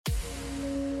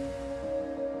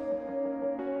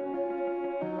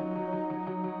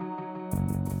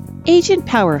Agent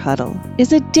Power Huddle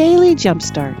is a daily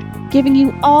jumpstart, giving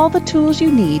you all the tools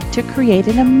you need to create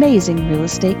an amazing real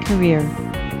estate career.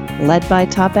 Led by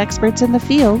top experts in the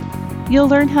field, you'll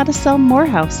learn how to sell more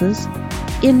houses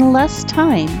in less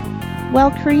time while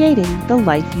creating the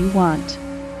life you want.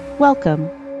 Welcome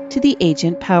to the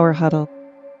Agent Power Huddle.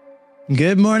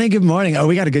 Good morning. Good morning. Oh,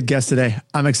 we got a good guest today.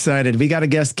 I'm excited. We got a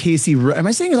guest, Casey. Am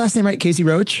I saying your last name right? Casey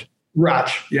Roach? Roch.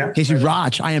 Yeah. Casey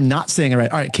Roch. I am not saying it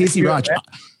right. All right. Casey Roch.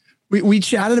 We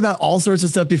chatted about all sorts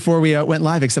of stuff before we went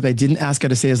live, except I didn't ask how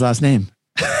to say his last name.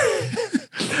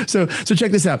 So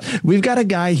check this out. We've got a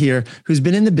guy here who's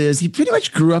been in the biz. He pretty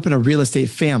much grew up in a real estate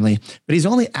family, but he's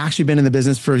only actually been in the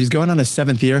business he's going on his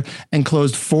 7th year and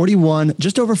closed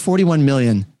just over 41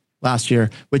 million last year,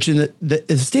 which in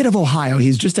the state of Ohio,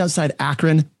 he's just outside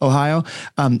Akron, Ohio.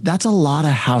 That's a lot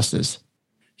of houses.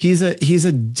 He's a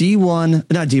D1,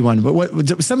 not D1,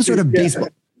 but some sort of baseball.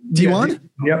 D1?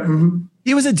 Yep. Mm-hmm.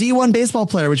 He was a D1 baseball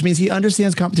player, which means he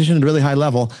understands competition at a really high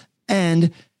level.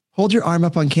 And hold your arm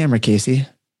up on camera, Casey.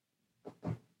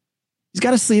 He's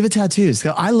got a sleeve of tattoos.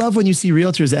 I love when you see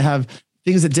realtors that have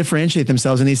things that differentiate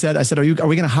themselves. And I said, are we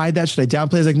going to hide that? Should I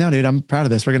downplay? I was like, no, dude, I'm proud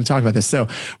of this. We're going to talk about this. So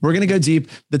we're going to go deep.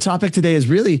 The topic today is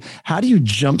really, how do you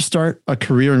jumpstart a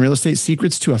career in real estate?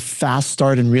 Secrets to a fast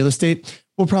start in real estate.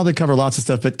 We'll probably cover lots of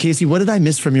stuff, but Casey, what did I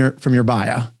miss from your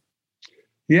bio?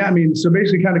 Yeah, so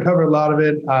basically kind of covered a lot of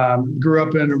it. Grew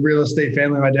up in a real estate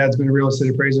family. My dad's been a real estate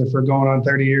appraiser for going on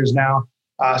 30 years now.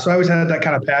 So I always had that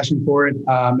kind of passion for it.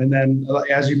 And then,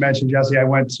 as you mentioned, Jesse, I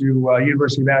went to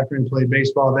University of Akron, played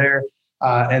baseball there.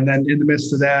 And then in the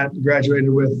midst of that, graduated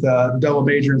with double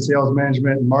major in sales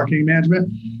management and marketing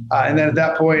management. And then at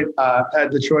that point,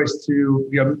 had the choice to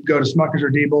go to Smuckers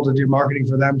or Diebold to do marketing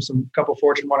for them, couple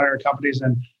Fortune 100 companies.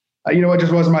 And it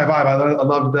just wasn't my vibe. I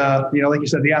loved like you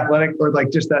said, the athletic, or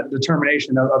like just that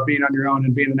determination of being on your own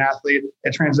and being an athlete.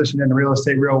 It transitioned into real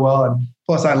estate real well. And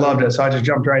plus I loved it. So I just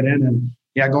jumped right in, and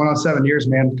going on 7 years,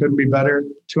 man, couldn't be better.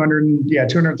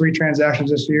 203 transactions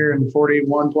this year and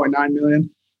 41.9 million.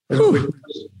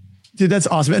 Dude, that's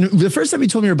awesome. And the first time you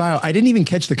told me your bio, I didn't even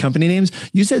catch the company names.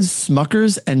 You said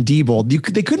Smuckers and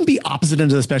Diebold. They couldn't be opposite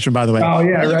ends of the spectrum, by the way. Oh,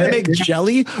 yeah, right. They make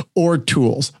jelly or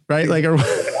tools, right? Like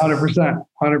 100%.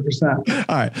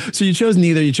 All right. So you chose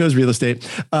neither. You chose real estate.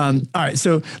 All right.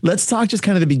 So let's talk just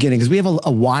kind of the beginning, because we have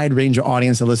a wide range of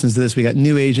audience that listens to this. We got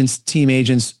new agents, team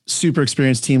agents, super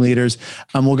experienced team leaders.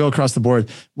 We'll go across the board.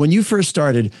 When you first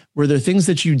started, were there things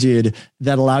that you did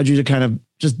that allowed you to kind of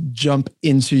just jump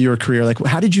into your career? Like,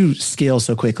 how did you scale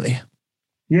so quickly?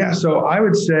 Yeah. So I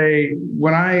would say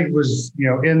when I was,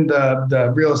 in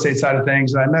the real estate side of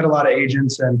things, I met a lot of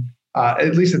agents, and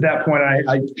at least at that point,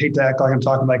 I hate to act like I'm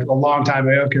talking like a long time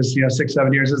ago, because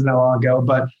 6-7 years isn't that long ago.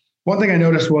 But one thing I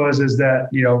noticed is that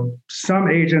some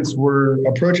agents were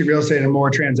approaching real estate in a more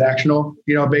transactional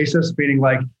basis, meaning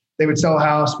like they would sell a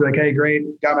house, be like, hey,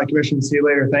 great, got my commission, see you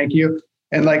later, thank you.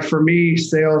 And like for me,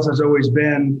 sales has always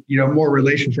been more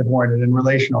relationship oriented and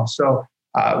relational. So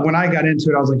when I got into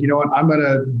it, I was like, you know what, I'm going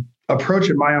to approach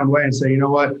it my own way and say, you know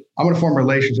what, I'm going to form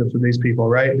relationships with these people,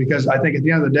 right? Because I think at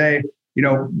the end of the day,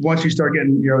 once you start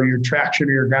getting, your traction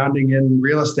or your grounding in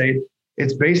real estate,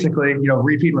 it's basically,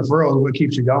 repeat referrals is what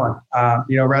keeps you going.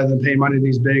 Rather than paying money to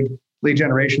these big lead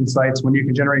generation sites, when you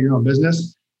can generate your own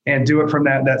business and do it from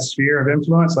that sphere of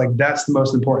influence, like that's the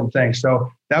most important thing.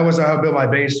 So that was how I built my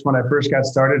base when I first got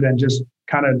started, and just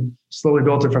kind of slowly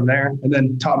built it from there, and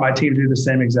then taught my team to do the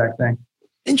same exact thing.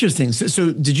 Interesting.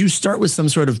 So did you start with some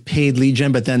sort of paid lead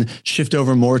gen, but then shift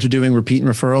over more to doing repeat and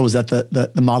referral? Was that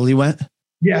the model you went?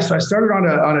 Yeah, so I started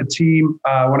on a team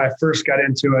when I first got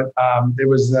into it. It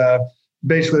was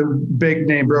basically a big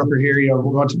name broker here. We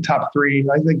went to top 3.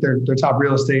 I think they're top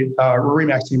real estate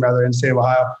RE/MAX team rather in the state of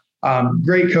Ohio.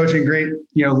 Great coaching, great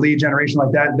lead generation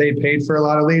like that. They paid for a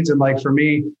lot of leads, and like for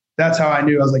me, that's how I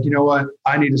knew. I was like, you know what,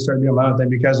 I need to start doing my own thing,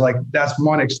 because like that's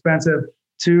one, expensive.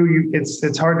 2,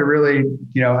 it's hard to really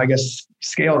I guess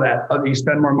scale that. You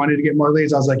spend more money to get more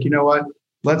leads. I was like, you know what?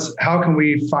 How can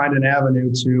we find an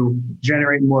avenue to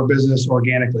generate more business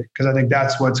organically? Because I think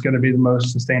that's what's going to be the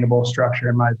most sustainable structure,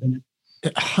 in my opinion.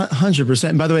 100%.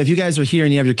 And by the way, if you guys are here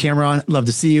and you have your camera on, I'd love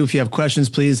to see you. If you have questions,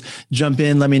 please jump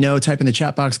in, let me know, type in the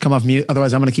chat box, come off mute.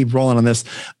 Otherwise, I'm going to keep rolling on this.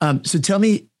 So tell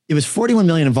me, it was 41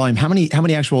 million in volume. How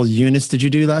many actual units did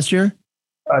you do last year?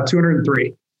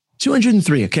 203.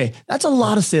 203. Okay. That's a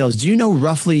lot of sales. Do you know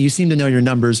roughly, you seem to know your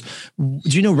numbers. Do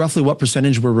you know roughly what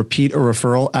percentage were repeat or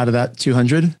referral out of that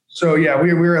 200? So yeah,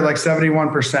 we were at like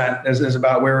 71% is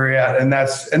about where we're at. And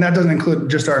that doesn't include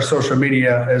just our social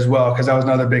media as well, because that was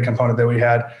another big component that we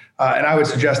had. And I would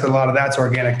suggest that a lot of that's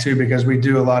organic too, because we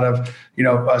do a lot of,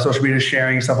 social media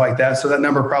sharing and stuff like that. So that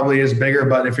number probably is bigger,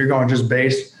 but if you're going just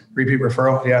base repeat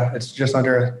referral, yeah, it's just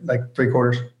under like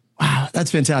 3/4. Wow, that's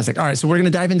fantastic. All right, so we're going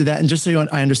to dive into that. And just so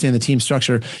I understand the team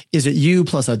structure, is it you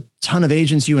plus a ton of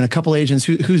agents, you and a couple agents?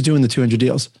 Who's doing the 200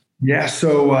 deals? Yeah.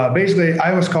 So basically,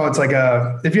 I always call it like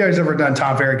if you guys ever done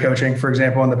Tom Ferry coaching, for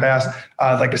example, in the past,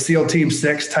 like a SEAL Team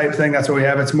 6 type thing, that's what we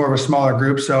have. It's more of a smaller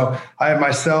group. So I have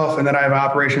myself, and then I have an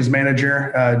operations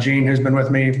manager, Gene, who's been with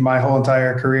me my whole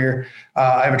entire career.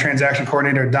 I have a transaction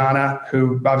coordinator, Donna,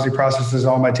 who obviously processes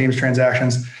all my team's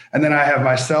transactions. And then I have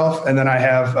myself, and then I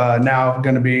have now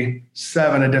going to be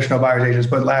 7 additional buyer's agents.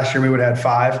 But last year we would have had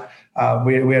 5.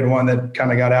 We had one that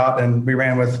kind of got out, and we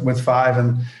ran with 5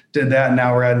 and did that. And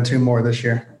now we're adding 2 more this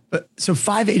year. So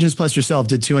 5 agents plus yourself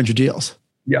did 200 deals.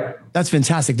 Yeah. That's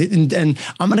fantastic. And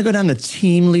I'm going to go down the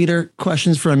team leader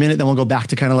questions for a minute. Then we'll go back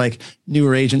to kind of like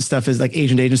newer agent stuff, is like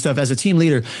agent stuff. As a team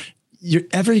leader,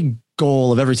 every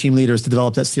goal of every team leader is to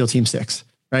develop that SEAL Team 6.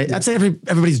 Right. Yeah. That's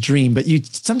everybody's dream, but you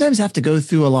sometimes have to go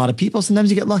through a lot of people. Sometimes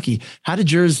you get lucky. How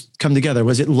did yours come together?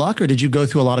 Was it luck, or did you go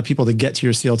through a lot of people to get to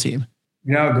your SEAL team?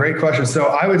 Great question. So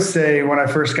I would say when I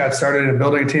first got started in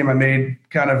building a team, I made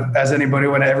kind of, as anybody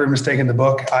would, every mistake in the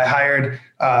book. I hired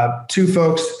 2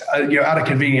 folks, out of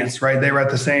convenience, right? They were at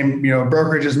the same,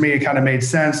 brokerage as me. It kind of made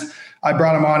sense. I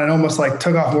brought him on and almost like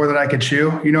took off more than I could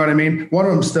chew. You know what I mean? One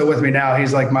of them's still with me now.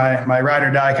 He's like my ride or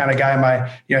die kind of guy.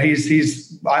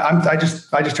 I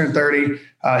just turned 30.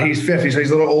 He's 50, so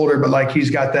he's a little older, but like he's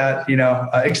got that,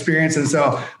 experience. And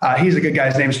so he's a good guy.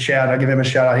 His name's Chad. I'll give him a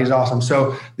shout out. He's awesome.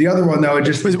 So the other one though,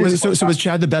 was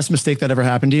Chad the best mistake that ever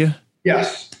happened to you?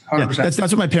 Yes. 100%. Yeah, that's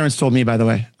what my parents told me, by the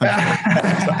way.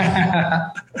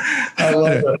 I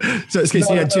love it. So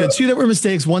you had 2 that were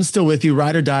mistakes. One's still with you,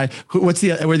 ride or die. Where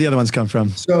the other ones come from?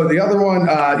 So the other one,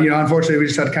 unfortunately, we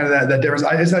just had kind of that difference.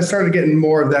 I started getting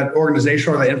more of that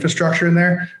organizational or the infrastructure in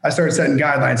there. I started setting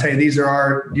guidelines. Hey, these are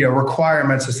our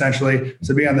requirements essentially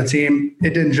to be on the team.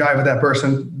 It didn't jive with that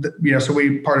person, so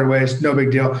we parted ways. No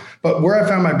big deal. But where I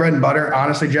found my bread and butter,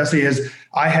 honestly, Jesse, is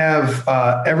I have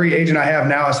every agent I have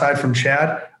now, aside from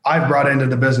Chad, I've brought into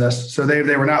the business. So they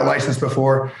were not licensed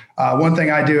before. One thing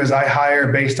I do is I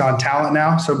hire based on talent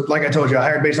now. So like I told you, I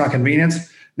hired based on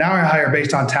convenience. Now I hire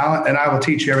based on talent, and I will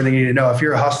teach you everything you need to know. If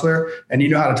you're a hustler and you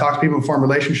know how to talk to people and form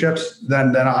relationships,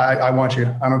 then I want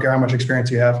you. I don't care how much experience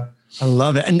you have. I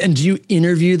love it. And do you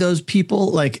interview those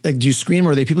people? Like do you screen them,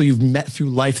 or are they people you've met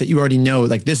through life that you already know,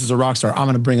 like this is a rock star, I'm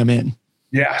going to bring them in?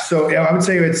 Yeah. So I would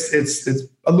say it's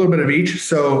a little bit of each.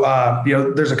 So,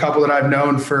 there's a couple that I've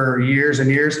known for years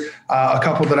and years, a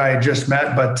couple that I just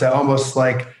met, but almost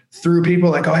like through people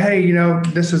like, oh, hey,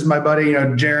 this is my buddy,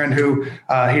 Jaron, who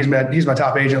he's my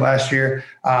top agent last year.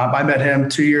 I met him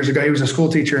 2 years ago. He was a school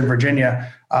teacher in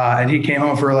Virginia. And he came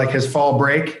home for like his fall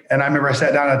break. And I remember I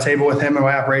sat down at a table with him and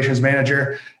my operations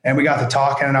manager, and we got to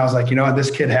talking, and I was like, you know what, this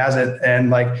kid has it. And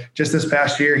like just this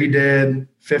past year, he did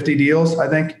 50 deals, I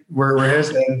think were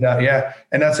his. And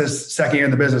and that's his second year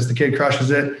in the business. The kid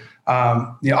crushes it.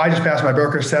 I just passed my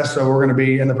broker's test, so we're going to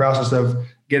be in the process of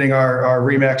getting our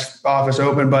Remax office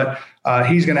open, but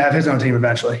he's going to have his own team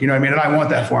eventually. You know what I mean? And I want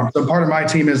that for him. So part of my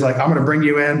team is like, I'm going to bring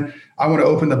you in. I want to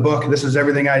open the book. This is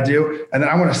everything I do. And then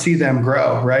I want to see them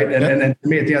grow. Right. And to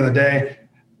me, at the end of the day,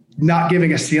 not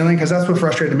giving a ceiling, because that's what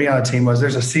frustrated me on a team was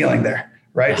there's a ceiling there.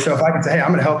 Right. So if I can say, hey, I'm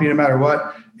going to help you no matter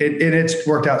what, it's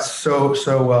worked out so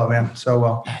well, man. So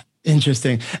well.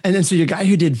 Interesting. And then, so your guy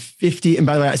who did 50, and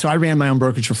by the way, so I ran my own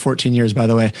brokerage for 14 years, by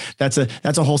the way. That's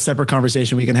a whole separate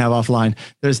conversation we can have offline.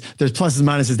 There's pluses and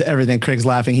minuses to everything. Craig's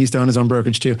laughing. He's still in his own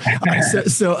brokerage too.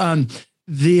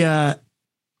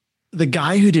 The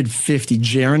guy who did 50,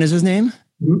 Jaron is his name.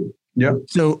 Mm-hmm. Yeah.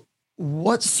 So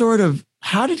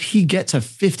how did he get to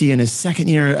 50 in his second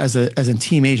year as a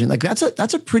team agent? Like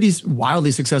that's a pretty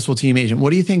wildly successful team agent.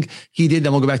 What do you think he did?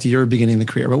 Then we'll go back to your beginning of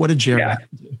the career, but what did Jaron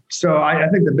do? So I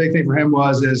think the big thing for him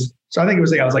I think it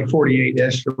was like, I was like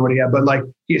 48-ish or what he had, but like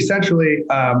he essentially,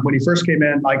 when he first came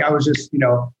in, like I was just,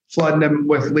 flooding him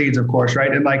with leads, of course.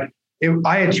 Right. And like,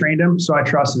 I had trained him, so I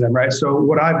trusted him. Right. So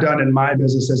what I've done in my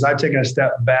business is I've taken a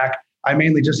step back. I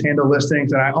mainly just handle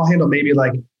listings, and I'll handle maybe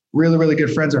like really, really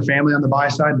good friends or family on the buy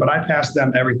side, but I pass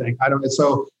them everything.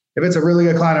 So if it's a really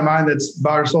good client of mine that's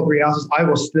bought or sold 3 houses, I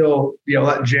will still,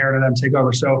 let Jaron and them take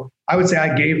over. So I would say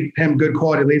I gave him good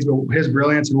quality leads, but his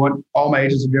brilliance and what all my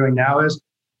agents are doing now is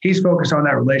he's focused on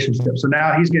that relationship. So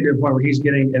now he's getting to a point where he's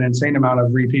getting an insane amount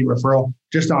of repeat referral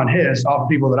just off of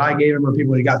people that I gave him or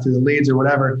people he got through the leads or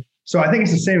whatever. So I think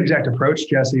it's the same exact approach,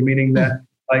 Jesse, meaning that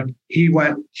like he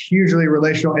went hugely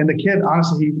relational, and the kid,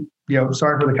 honestly,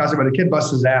 sorry for the cussing, but the kid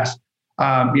busts his ass.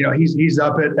 He's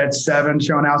up at 7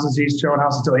 showing houses. He's showing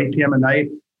houses till 8 p.m. at night,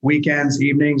 weekends,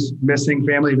 evenings, missing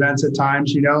family events at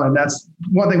times, and that's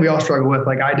one thing we all struggle with.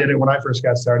 Like I did it when I first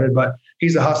got started, but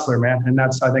he's a hustler, man. And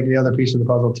that's, I think, the other piece of the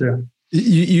puzzle too.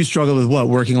 You struggle with what?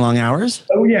 Working long hours?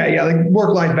 Oh yeah. Like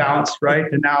work-life balance. Right.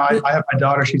 And now I have my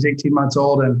daughter, she's 18 months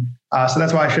old. And so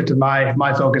that's why I shifted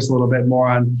my focus a little bit more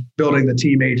on building the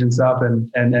team agents up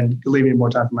and leaving more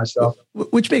time for myself.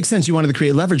 Which makes sense. You wanted to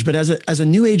create leverage, but as a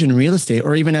new agent in real estate,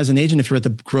 or even as an agent, if you're at the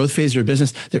growth phase of your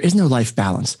business, there is no life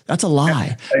balance. That's a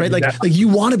lie, right? Like you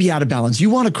want to be out of balance. You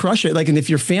want to crush it. Like, and if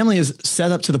your family is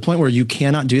set up to the point where you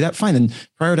cannot do that, fine, then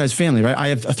prioritize family, right? I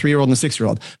have a 3-year-old and a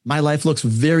 6-year-old. My life looks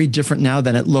very different now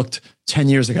than it looked 10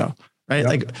 years ago, right? Yep.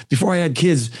 Like before I had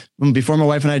kids, before my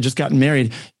wife and I had just gotten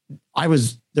married,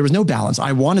 there was no balance.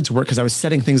 I wanted to work because I was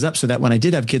setting things up so that when I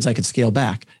did have kids, I could scale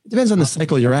back. It depends on the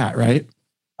cycle you're at, right?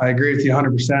 I agree with you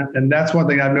 100%. And that's one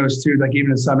thing I've noticed too, like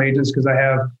even in some agents, because I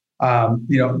have,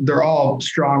 they're all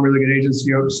strong, really good agents.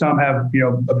 Some have,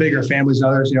 a bigger families than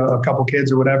others, a couple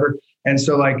kids or whatever. And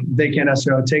so like they can't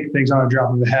necessarily take things on a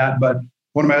drop of the hat. But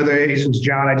one of my other agents,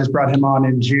 John, I just brought him on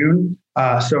in June.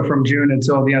 So from June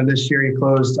until the end of this year, he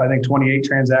closed, I think 28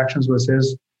 transactions was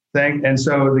his thing. And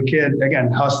so the kid,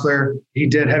 again, hustler, he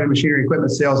did heavy machinery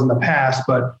equipment sales in the past,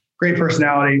 but great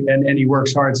personality and he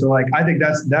works hard. So like, I think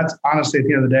that's honestly at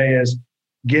the end of the day is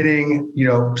getting,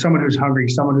 someone who's hungry,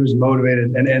 someone who's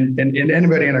motivated and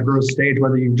anybody in a growth stage,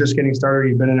 whether you're just getting started or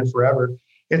you've been in it forever,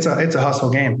 it's a hustle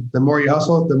game. The more you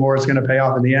hustle, the more it's going to pay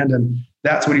off in the end. And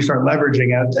that's when you start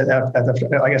leveraging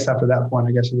I guess after that point,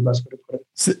 I guess is the best way to put it.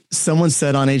 So someone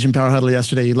said on Agent Power Huddle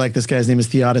yesterday, you like this guy's name is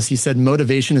Theodis. He said,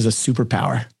 motivation is a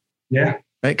superpower. Yeah.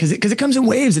 Right. Because it comes in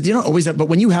waves that you don't always have. But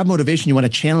when you have motivation, you want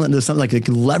to channel it into something like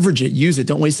leverage it, use it.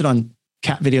 Don't waste it on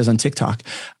cat videos on TikTok.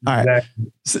 All right.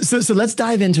 Exactly. So let's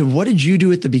dive into what did you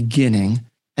do at the beginning?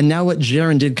 And now what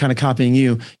Jaron did kind of copying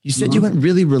you. You said you went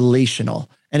really relational.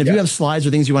 And if you have slides or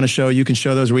things you want to show, you can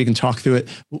show those or we can talk through it.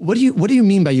 What do you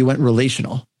mean by you went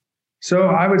relational? So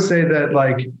I would say that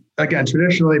like, again,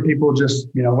 traditionally people just,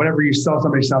 whenever you sell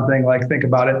somebody something, like think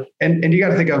about it. And you got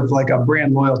to think of like a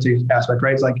brand loyalty aspect,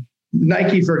 right? It's like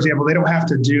Nike, for example, they don't have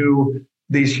to do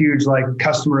these huge like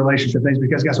customer relationship things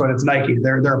because guess what? It's Nike.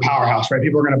 They're a powerhouse, right?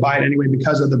 People are going to buy it anyway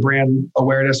because of the brand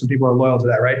awareness and people are loyal to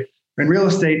that, right? In real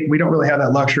estate, we don't really have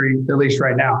that luxury, at least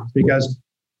right now, because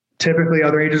typically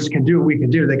other agents can do what we can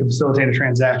do. They can facilitate a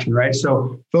transaction, right?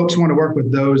 So folks want to work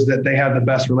with those that they have the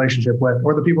best relationship with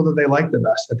or the people that they like the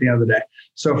best at the end of the day.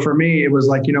 So for me, it was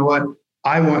like, you know what?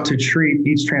 I want to treat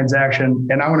each transaction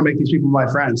and I want to make these people my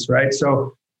friends, right?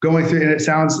 So going through, and it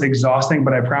sounds exhausting,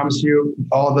 but I promise you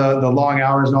all the long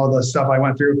hours and all the stuff I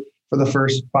went through for the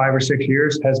first 5 or 6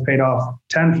 years has paid off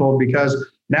tenfold because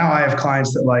now I have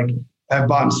clients that like have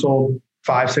bought and sold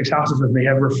 5, 6 houses with me,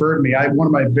 have referred me. One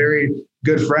of my very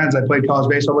good friends, I played college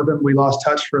baseball with him. We lost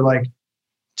touch for like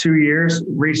 2 years,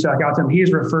 reached back out to him.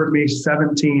 He's referred me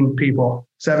 17 people,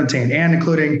 17, and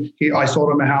including I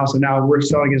sold him a house and now we're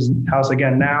selling his house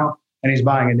again now and he's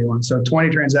buying a new one. So 20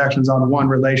 transactions on one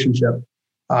relationship.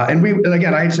 And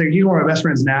again, I say he's one of my best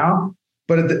friends now,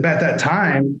 but at that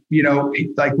time, we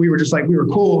were just like, we were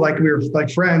cool. Like we were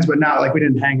like friends, but not like we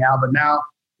didn't hang out, but now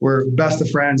we're best of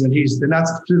friends. And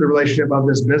that's through the relationship of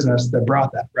this business that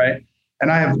brought that. Right. And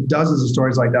I have dozens of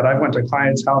stories like that. I went to a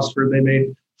client's house where they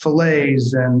made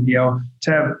fillets and, to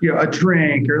have, a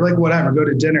drink or like whatever, go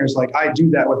to dinners. Like I do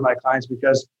that with my clients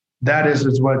because that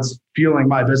is what's fueling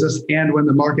my business. And when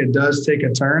the market does take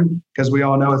a turn, because we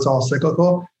all know it's all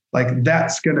cyclical, like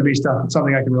that's going to be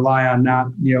something I can rely on,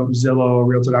 not, Zillow or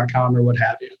Realtor.com or what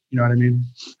have you. You know what I mean?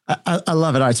 I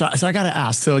love it. All right. So I got to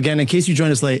ask. So again, in case you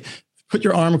joined us late, put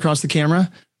your arm across the camera.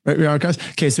 Right, your arm across.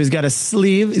 Okay. So he's got a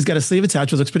sleeve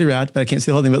attached, which looks pretty rad, but I can't see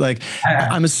the whole thing. But like,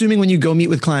 I'm assuming when you go meet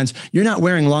with clients, you're not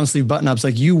wearing long sleeve button ups.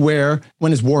 Like you wear,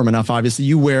 when it's warm enough, obviously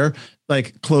you wear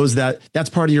like clothes that's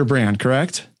part of your brand,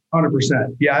 correct?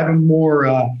 100%. Yeah. I have a more,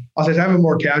 I have a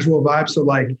more casual vibe. So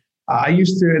like, I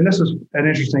used to, and this was an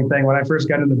interesting thing. When I first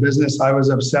got into the business, I was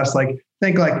obsessed,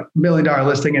 think like $1 million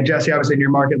listing. And Jesse, obviously in your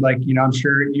market, like, I'm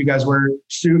sure you guys wear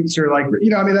suits or like,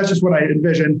 that's just what I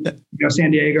envisioned,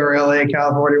 San Diego or LA,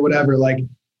 California, whatever. Like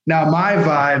now my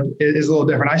vibe is a little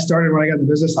different. I started when I got in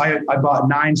the business, I bought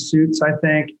 9 suits, I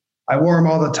think. I wore them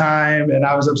all the time. And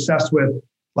I was obsessed with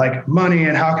like money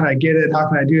and how can I get it? How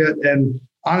can I do it? And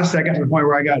honestly, I got to the point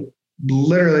where I got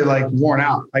literally like worn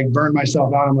out. I burned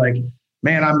myself out. I'm like,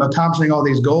 man, I'm accomplishing all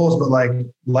these goals, but like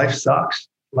life sucks.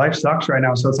 Life sucks right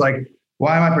now. So it's like,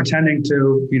 why am I pretending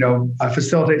to,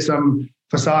 facilitate some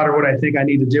facade or what I think I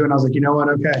need to do? And I was like, you know what?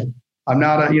 Okay. I'm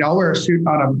not I'll wear a suit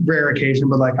on a rare occasion,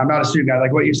 but like, I'm not a suit guy.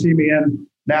 Like what you see me in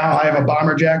Now I have a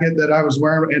bomber jacket that I was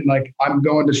wearing, and like I'm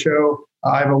going to show.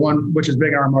 I have which is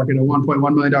big on our market, a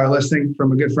 $1.1 million listing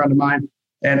from a good friend of mine.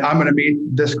 And I'm going to meet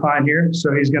this client here.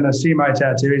 So he's going to see my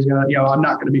tattoo. He's going to, I'm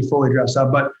not going to be fully dressed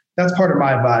up, but that's part of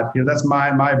my vibe. That's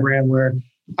my brand, where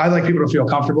I like people to feel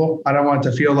comfortable. I don't want it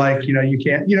to feel like, you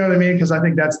can't, you know what I mean? Because I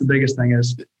think that's the biggest thing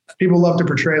is people love to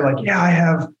portray like, yeah, I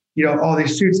have, all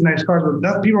these suits and nice cars,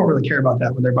 but people don't really care about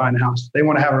that when they're buying a house. They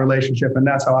want to have a relationship, and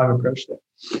that's how I've approached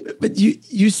it. But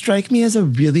you strike me as a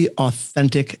really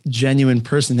authentic, genuine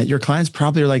person that your clients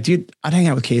probably are like, dude, I'd hang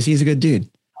out with Casey. He's a good dude.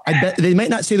 I bet they might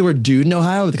not say the word dude in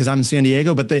Ohio because I'm in San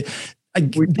Diego, but they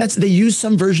use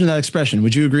some version of that expression.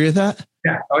 Would you agree with that?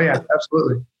 Yeah. Oh yeah,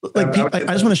 absolutely. Like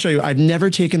I just want to show you, I've never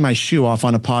taken my shoe off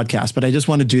on a podcast, but I just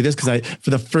want to do this because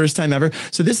for the first time ever.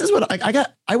 So this is what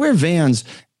I wear Vans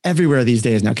everywhere these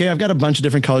days now. Okay. I've got a bunch of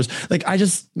different colors. Like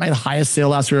my highest sale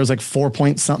last year was like 4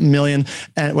 point something million,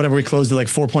 and whatever we closed at like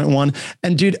 4.1.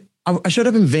 And dude, I showed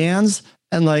up in Vans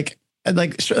and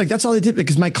that's all they did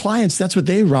because my clients, that's what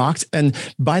they rocked. And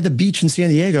by the beach in San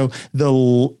Diego,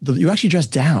 you actually dress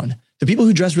down. The people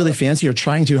who dress really fancy are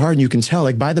trying too hard, and you can tell,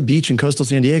 like by the beach in coastal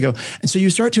San Diego. And so you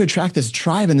start to attract this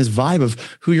tribe and this vibe of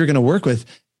who you're going to work with.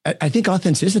 I think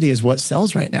authenticity is what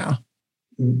sells right now.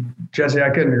 Jesse, I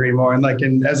couldn't agree more.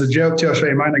 And as a joke too, I'll show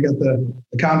you mine. I got the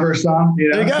Converse on.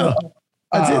 There you go.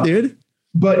 That's it, dude.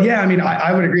 But yeah, I mean,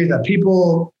 I would agree that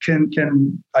people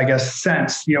can I guess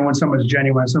sense, when someone's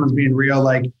genuine, someone's being real,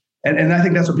 and I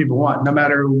think that's what people want, no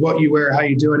matter what you wear, how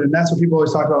you do it. And that's what people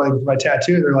always talk about, like with my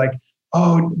tattoo. They're like,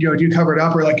 oh, do you cover it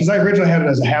up? Or because I originally had it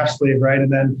as a half sleeve, right?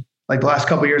 And then the last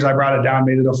couple of years, I brought it down,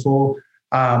 made it a full.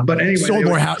 But anyway, you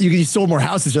sold more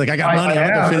houses. You're like, I got money.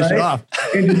 I'm going to finish it off.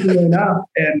 Interestingly enough.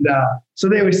 And so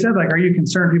they always said, are you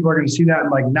concerned people are going to see that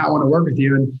and not want to work with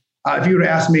you? And if you would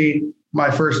have asked me my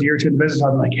first year or two in the business,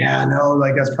 I'd be like, yeah, no,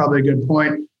 that's probably a good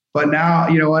point. But now,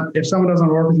 you know what? If someone doesn't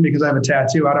work with me because I have a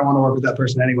tattoo, I don't want to work with that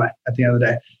person anyway at the end of the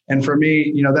day. And for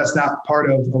me, that's not part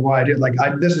of why I did.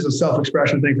 This is a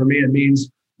self-expression thing for me. It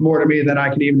means more to me than I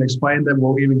can even explain, that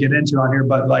we'll even get into on here.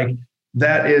 But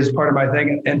that is part of my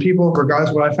thing. And people, regardless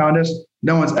of what I found is,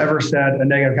 no one's ever said a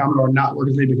negative comment or not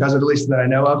worked with me because of, at least that I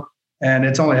know of. And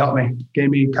it's only helped me, gave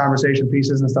me conversation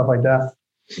pieces and stuff like that.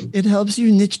 It helps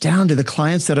you niche down to the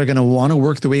clients that are going to want to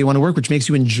work the way you want to work, which makes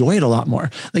you enjoy it a lot more.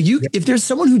 If there's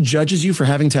someone who judges you for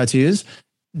having tattoos,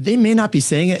 they may not be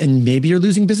saying it and maybe you're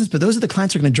losing business, but those are the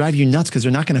clients that are going to drive you nuts because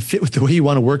they're not going to fit with the way you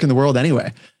want to work in the world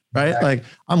anyway. Right? Exactly.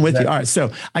 I'm with you. All right.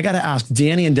 So I got to ask,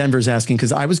 Danny in Denver is asking,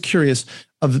 because I was curious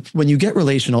of when you get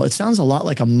relational, it sounds a lot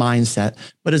like a mindset,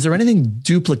 but is there anything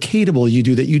duplicatable you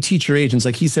do that you teach your agents?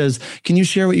 Like he says, can you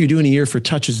share what you do in a year for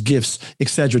touches, gifts,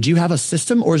 etc.? Do you have a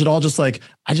system, or is it all just I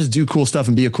just do cool stuff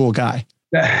and be a cool guy?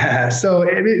 So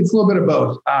it's a little bit of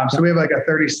both. So we have a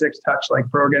 36 touch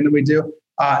program that we do.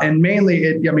 And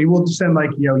mainly we'll send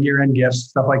year-end gifts,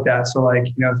 stuff like that. So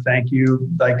thank you,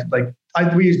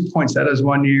 we use poinsettias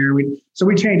 1 year. We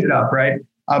change it up, right?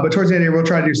 But towards the end of the year, we'll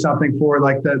try to do something for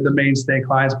the mainstay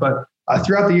clients. But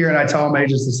throughout the year, and I tell them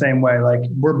agents the same way,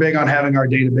 we're big on having our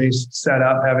database set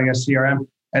up, having a CRM.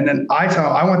 And then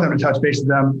I want them to touch base with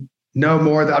them no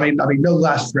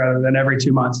less rather than every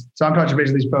 2 months. So I'm touching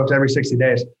base with these folks every 60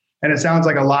 days. And it sounds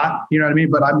like a lot, you know what I mean?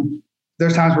 But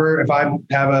there's times where if I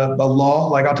have a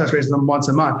lull, I'll touch base with them once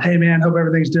a month. Hey man, hope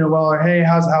everything's doing well. Or hey,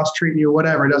 how's the house treating you?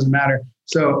 Whatever, it doesn't matter.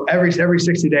 So every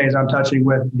 60 days I'm touching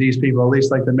with these people, at least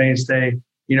the mainstay,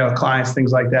 clients,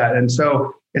 things like that. And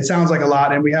so it sounds like a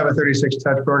lot. And we have a 36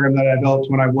 touch program that I developed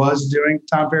when I was doing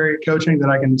Tom Ferry coaching that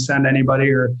I can send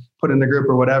anybody or put in the group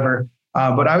or whatever.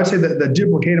 But I would say that the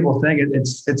duplicatable thing,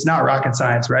 it's not rocket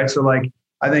science, right? So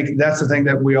I think that's the thing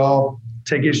that we all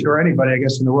take issue, or anybody, I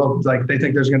guess, in the world, they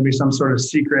think there's going to be some sort of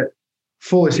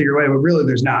fully secret way, but really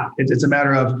there's not. It's a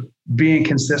matter of being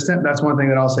consistent. That's one thing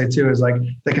that I'll say too, is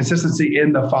the consistency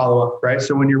in the follow-up, right?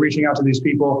 So when you're reaching out to these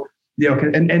people,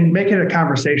 and make it a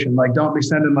conversation, don't be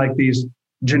sending these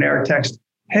generic texts.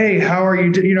 Hey, how are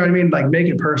you? You know what I mean? Make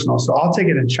it personal. So I'll take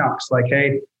it in chunks.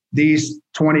 Hey, these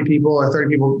 20 people or 30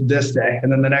 people this day.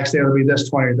 And then the next day it'll be this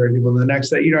 20 or 30 people. The next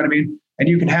day, you know what I mean? And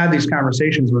you can have these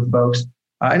conversations with folks.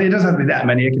 And it doesn't have to be that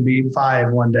many. It can be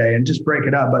 5 one day and just break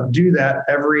it up. But do that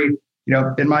every,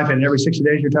 in my opinion, every 60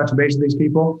 days, you're touching base with these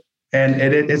people. And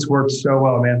it's worked so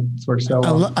well, man. It's worked so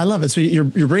well. I love it. So you're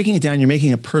breaking it down. You're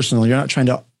making it personal. You're not trying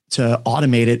to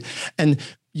automate it. And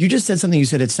you just said something. You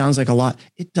said it sounds like a lot.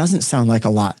 It doesn't sound like a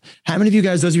lot. How many of you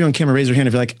guys, those of you on camera, raise your hand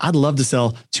if you're like, I'd love to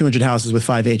sell 200 houses with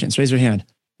 5 agents. Raise your hand.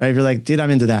 Right? If you're like, dude,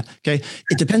 I'm into that. Okay.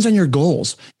 It depends on your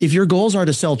goals. If your goals are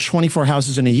to sell 24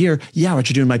 houses in a year, yeah, what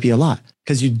you're doing might be a lot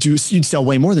because you'd sell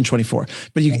way more than 24,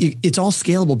 but it's all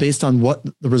scalable based on what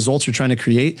the results you're trying to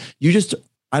create. You just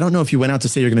I don't know if you went out to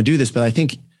say you're going to do this, but I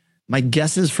think my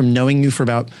guess is, from knowing you for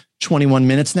about 21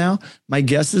 minutes now, my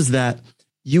guess is that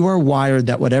you are wired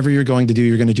that whatever you're going to do,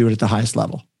 you're going to do it at the highest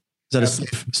level. Is that a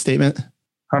safe statement?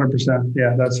 100%.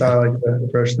 Yeah, that's how I like to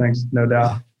approach things, no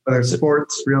doubt. Whether it's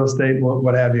sports, real estate,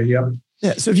 what have you. Yep.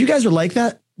 Yeah. So if you guys are like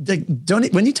that,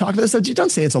 don't, when you talk about this stuff,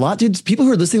 don't say it's a lot, dude. People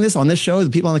who are listening to this on this show, the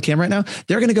people on the camera right now,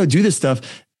 they're going to go do this stuff.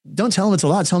 Don't tell them it's a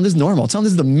lot. Tell them this is normal. Tell them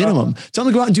this is the minimum. Tell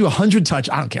them to go out and do 100 touch.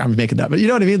 I don't care. I'm making that, but you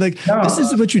know what I mean? Like, this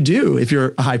is what you do if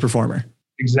you're a high performer.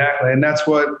 Exactly. And that's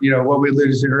what, what we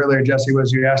alluded to earlier, Jesse,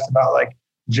 was you asked about like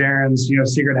Jaron's,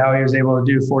 secret, how he was able to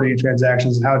do 48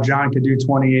 transactions and how John could do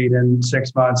 28 in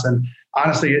 6 months. And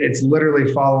honestly, it's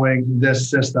literally following this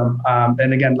system.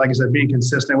 And again, like I said, being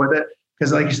consistent with it.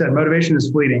 Because like you said, motivation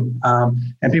is fleeting.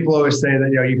 And people always say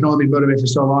that, you can only be motivated for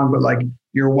so long, but like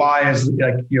your why is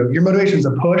like, your motivation is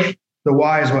a push. The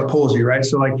why is what pulls you, right?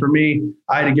 So like for me,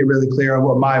 I had to get really clear on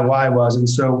what my why was. And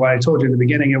so what I told you in the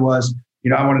beginning, it was,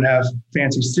 I wanted to have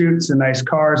fancy suits and nice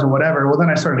cars and whatever. Well, then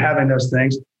I started having those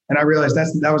things and I realized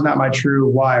that was not my true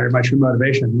why or my true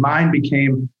motivation. Mine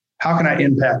became, how can I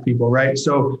impact people, right?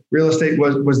 So real estate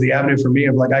was the avenue for me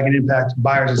of like, I can impact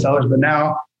buyers and sellers, but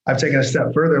now I've taken a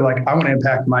step further. Like I want to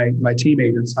impact my team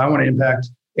agents. I want to impact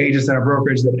agents in a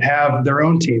brokerage that have their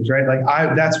own teams, right?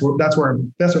 Like that's what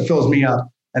fills me up.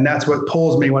 And that's what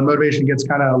pulls me when motivation gets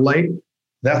kind of light.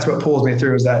 That's what pulls me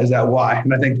through is that why.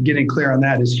 And I think getting clear on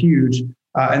that is huge.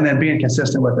 And then being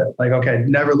consistent with it. Like, okay,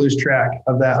 never lose track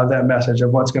of that message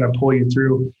of what's going to pull you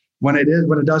through when it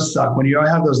does suck, when you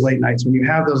have those late nights, when you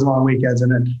have those long weekends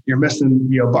and then you're missing,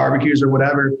 barbecues or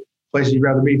whatever places you'd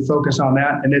rather be, focus on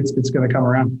that. And it's going to come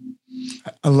around.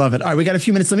 I love it. All right, we got a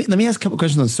few minutes. Let me ask a couple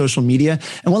questions on social media,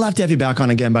 and we'll have to have you back on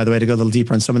again, by the way, to go a little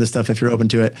deeper on some of this stuff if you're open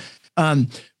to it.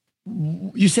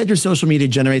 You said your social media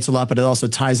generates a lot, but it also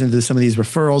ties into some of these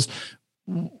referrals.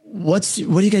 What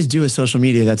do you guys do with social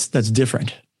media that's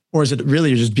different? Or is it really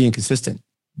you're just being consistent?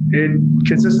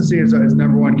 Consistency is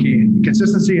number one key.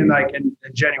 Consistency and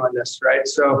genuineness, right?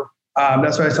 So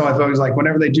that's why I tell my folks, like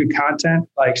whenever they do content,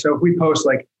 like, so if we post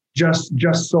like just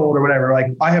sold or whatever, like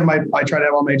I try to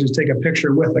have all my agents take a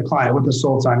picture with the client with the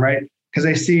sold sign, right? Because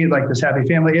they see like this happy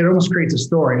family, it almost creates a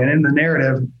story. And in the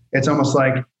narrative, it's almost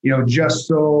like, just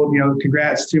sold,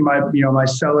 congrats to my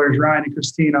sellers, Ryan and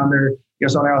Christine on their,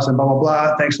 selling house and blah, blah,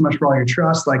 blah. Thanks so much for all your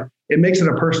trust. Like it makes it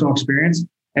a personal experience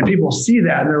and people see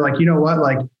that and they're like, you know what?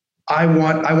 Like I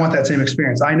want that same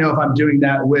experience. I know if I'm doing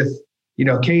that with,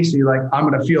 Casey, like I'm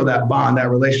going to feel that bond, that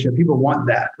relationship. People want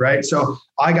that. Right. So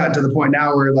I got to the point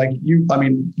now where like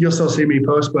you'll still see me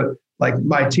post, but like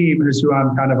my team who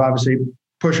I'm kind of obviously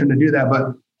pushing to do that.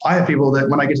 But I have people that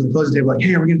when I get to the closing table, like,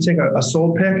 hey, are we going to take a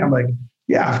sold pick? I'm like,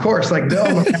 yeah, of course. Like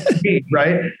they'll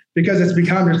right. Because it's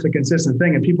become just a consistent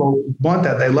thing and people want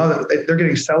that. They love it. They're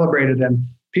getting celebrated and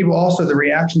people also, the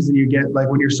reactions that you get, like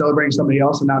when you're celebrating somebody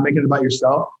else and not making it about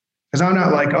yourself. Because I'm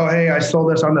not like, oh, hey, I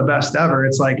sold this. I'm the best ever.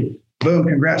 It's like, boom,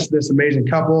 congrats to this amazing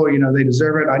couple. They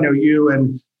deserve it. I know you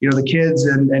and, the kids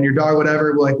and your dog,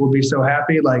 whatever, will be so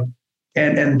happy. Like,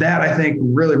 and that I think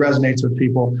really resonates with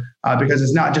people because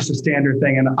it's not just a standard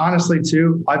thing. And honestly,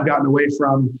 too, I've gotten away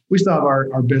from, we still have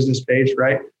our business page,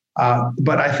 right?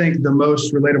 But I think the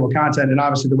most relatable content, and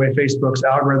obviously the way Facebook's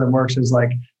algorithm works is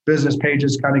like business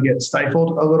pages kind of get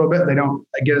stifled a little bit. They don't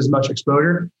get as much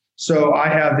exposure. So I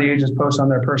have the agents post on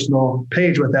their personal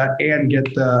page with that and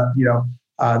get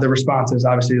the responses,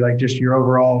 obviously like just your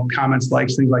overall comments,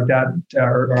 likes, things like that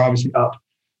are obviously up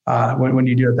when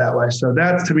you do it that way. So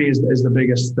that to me is the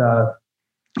biggest,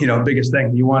 biggest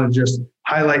thing. You want to just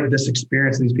highlight this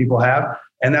experience these people have.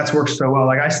 And that's worked so well.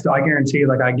 Like I guarantee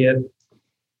like I get,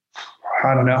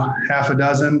 I don't know, half a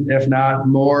dozen, if not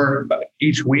more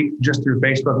each week, just through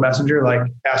Facebook Messenger,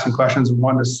 like asking questions. I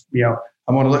want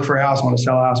to look for a house, I want to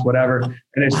sell a house, whatever.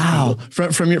 And it's wow.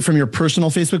 From your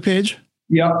personal Facebook page?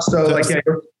 Yep. So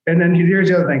and then here's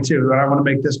the other thing too, that I want to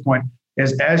make this point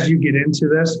is as you get into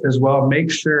this as well,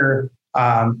 make sure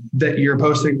that you're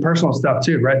posting personal stuff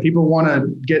too, right? People want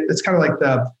to it's kind of like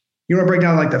you want to break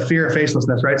down like the fear of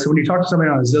facelessness, right? So when you talk to somebody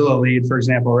on a Zillow lead, for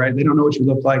example, right? They don't know what you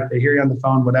look like. They hear you on the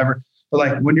phone, whatever. But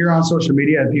like when you're on social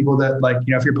media and people that like,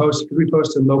 if you're we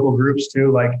post in local groups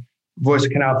too, like Voice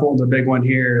of Canal Fulton's a big one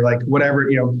here, like whatever,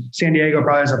 San Diego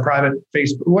probably has a private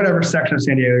Facebook, whatever section of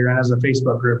San Diego you're in has a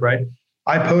Facebook group, right?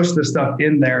 I post this stuff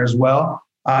in there as well.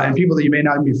 And people that you may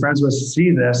not be friends with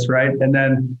see this, right? And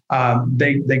then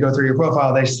they go through your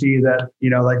profile, they see that,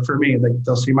 like for me, like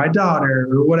they'll see my daughter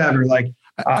or whatever. Like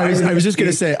I was just going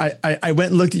to say, I went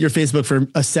and looked at your Facebook for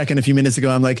a second, a few minutes ago.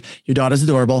 I'm like, your daughter's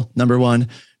adorable. Number one.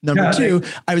 Number two,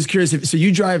 I was curious so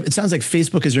you drive, it sounds like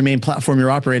Facebook is your main platform you're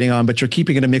operating on, but you're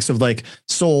keeping it a mix of like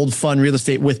sold, fun real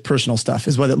estate with personal stuff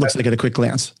is what it looks like at a quick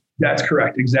glance. That's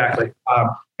correct. Exactly.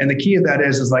 And the key of that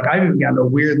is like, I've even gotten a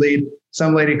weird lead.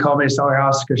 Some lady called me to sell her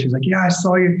house because she's like, yeah, I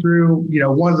saw you through,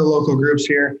 one of the local groups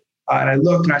here. And I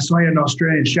looked and I saw you an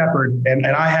Australian Shepherd and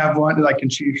I have one, like,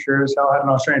 and she sure as hell had an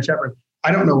Australian Shepherd.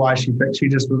 I don't know why she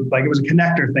just was like, it was a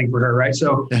connector thing for her. Right.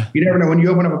 So you never know when you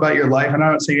open up about your life, and I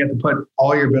don't say you have to put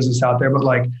all your business out there, but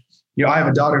like, I have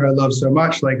a daughter who I love so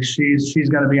much. Like she's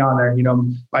going to be on there.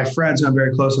 My friends who I'm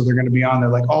very close with are going to be on there,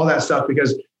 like all that stuff,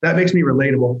 because that makes me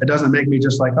relatable. It doesn't make me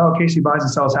just like, oh, Casey buys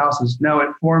and sells houses. No, it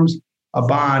forms a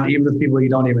bond even with people you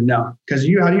don't even know. Because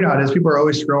how do you know how it is? People are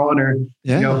always scrolling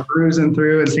or, cruising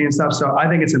through and seeing stuff. So I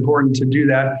think it's important to do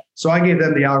that. So I gave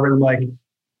them the algorithm, like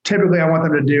typically I want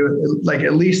them to do like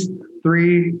at least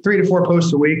three to four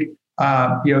posts a week, 2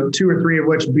 or 3 of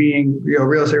which being,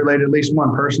 real estate related, at least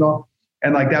one personal.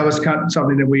 And like, that was kind of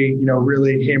something that we,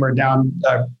 really hammered down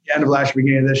end of last year,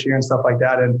 beginning of this year and stuff like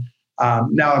that. And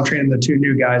now I'm training the 2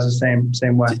 new guys the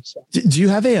same way. So. Do you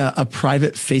have a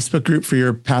private Facebook group for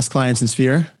your past clients in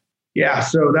Sphere? Yeah.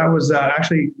 So that was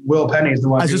actually Will Penny is the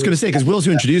one. I was just going to say, because Will's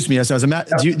who introduced me. So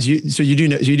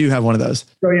you do have one of those.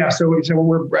 So yeah. So we're in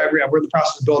the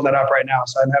process of building that up right now.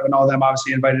 So I'm having all of them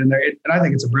obviously invited in there. And I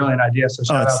think it's a brilliant idea. So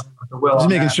shout out to Will. Just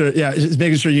making sure. Yeah. Just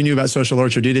making sure you knew about Social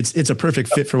Orchard, dude. It's a perfect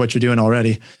fit for what you're doing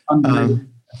already.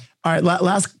 All right,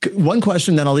 last one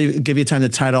question, then I'll give you time to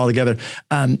tie it all together.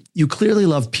 You clearly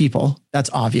love people. That's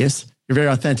obvious. You're very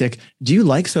authentic. Do you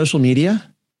like social media?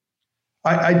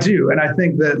 I do. And I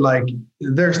think that like,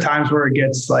 there's times where it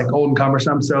gets like old and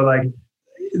cumbersome. So like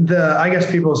I guess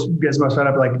people get most fed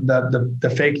up like the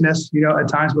fakeness, at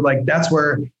times, but like, that's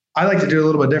where I like to do a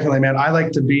little bit differently, man. I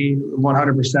like to be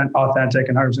 100% authentic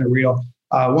and 100% real.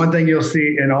 One thing you'll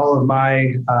see in all of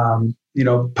my,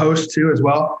 posts too as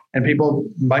well. And people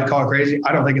might call it crazy.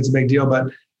 I don't think it's a big deal, but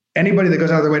anybody that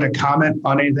goes out of their way to comment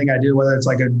on anything I do, whether it's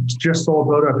like a just sold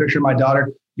photo, a picture of my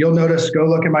daughter, you'll notice, go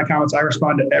look at my comments. I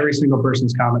respond to every single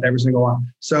person's comment, every single one.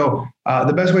 So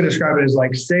the best way to describe it is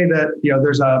like, say that,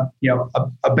 there's a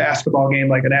basketball game,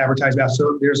 like an advertised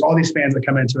basketball. So there's all these fans that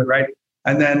come into it, right?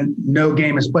 And then no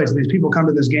game is played. So these people come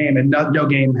to this game and no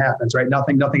game happens, right?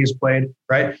 Nothing is played,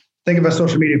 right? Think of a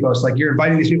social media post. Like you're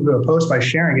inviting these people to a post by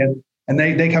sharing it. And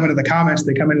they come into the comments,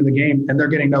 they come into the game, and they're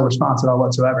getting no response at all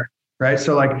whatsoever, right?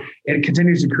 So like it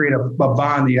continues to create a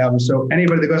bond that you have. And so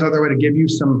anybody that goes out their way to give you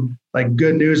some like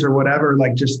good news or whatever,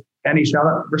 like just any shout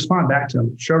out, respond back to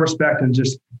them, show respect, and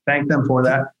just thank them for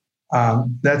that.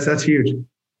 That's huge.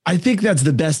 I think that's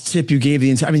the best tip you gave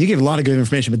you gave a lot of good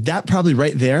information, but that probably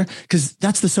right there, because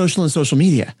that's the social and social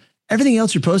media. Everything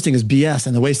else you're posting is BS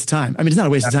and a waste of time. I mean, it's not a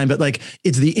waste of time, but like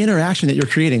it's the interaction that you're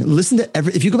creating. Listen to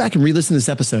if you go back and re-listen to this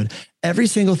episode, every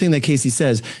single thing that Casey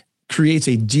says creates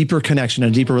a deeper connection,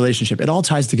 a deeper relationship. It all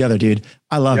ties together, dude.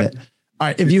 I love it. All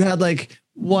right. If you had like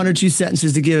 1 or 2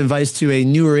 sentences to give advice to a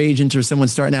newer agent or someone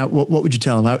starting out, what would you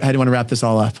tell them? How do you want to wrap this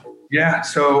all up? Yeah.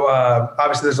 So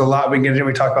obviously there's a lot we can get into.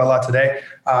 We talked about a lot today.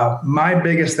 My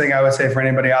biggest thing I would say for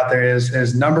anybody out there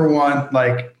is number one,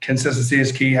 like consistency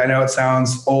is key. I know it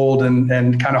sounds old and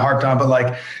kind of harped on, but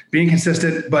like being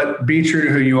consistent, but be true to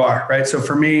who you are. Right. So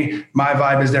for me, my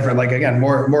vibe is different. Like again,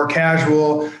 more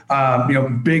casual,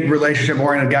 big relationship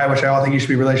oriented guy, which I all think you should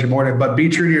be relationship oriented, but be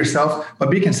true to yourself,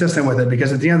 but be consistent with it,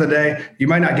 because at the end of the day, you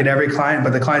might not get every client,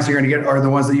 but the clients you're going to get are the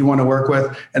ones that you want to work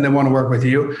with and they want to work with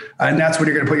you. And that's when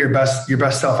you're going to put your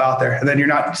best self out there. And then you're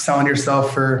not selling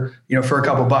yourself for a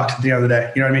couple bucks at the end of the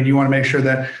day. You know what I mean? You want to make sure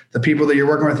that the people that you're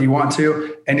working with, you want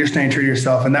to, and you're staying true to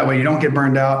yourself. And that way you don't get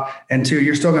burned out. And 2,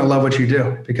 you're still going to love what you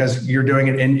do because you're doing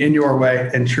it in your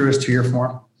way and truest to your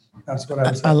form. That's what I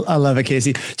would say. I love it,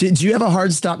 Casey. Do you have a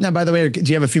hard stop now, by the way, or do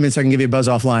you have a few minutes I can give you a buzz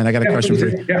offline? I got a question for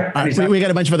you. Yeah, all right, we got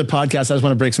a bunch of other podcasts. I just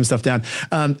want to break some stuff down.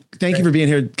 Thank you for being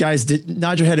here. Guys,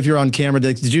 nod your head if you're on camera.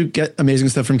 Did you get amazing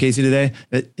stuff from Casey today?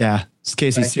 Yeah.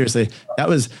 Casey, seriously,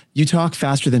 you talk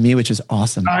faster than me, which is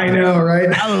awesome. I know, right?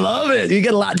 I love it. You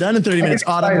get a lot done in 30 minutes.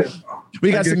 Autumn.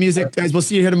 We got some music, guys. We'll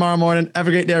see you here tomorrow morning. Have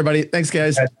a great day, everybody. Thanks,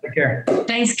 guys. Take care.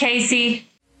 Thanks, Casey.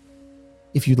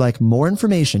 If you'd like more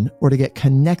information or to get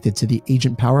connected to the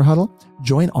Agent Power Huddle,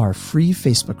 join our free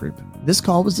Facebook group. This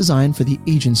call was designed for the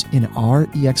agents in our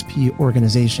EXP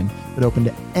organization, but open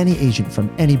to any agent from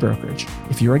any brokerage.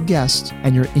 If you're a guest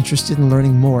and you're interested in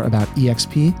learning more about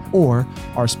EXP or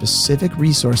our specific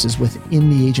resources within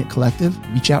the Agent Collective,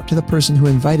 reach out to the person who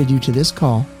invited you to this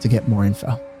call to get more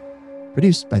info.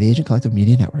 Produced by the Agent Collective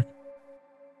Media Network.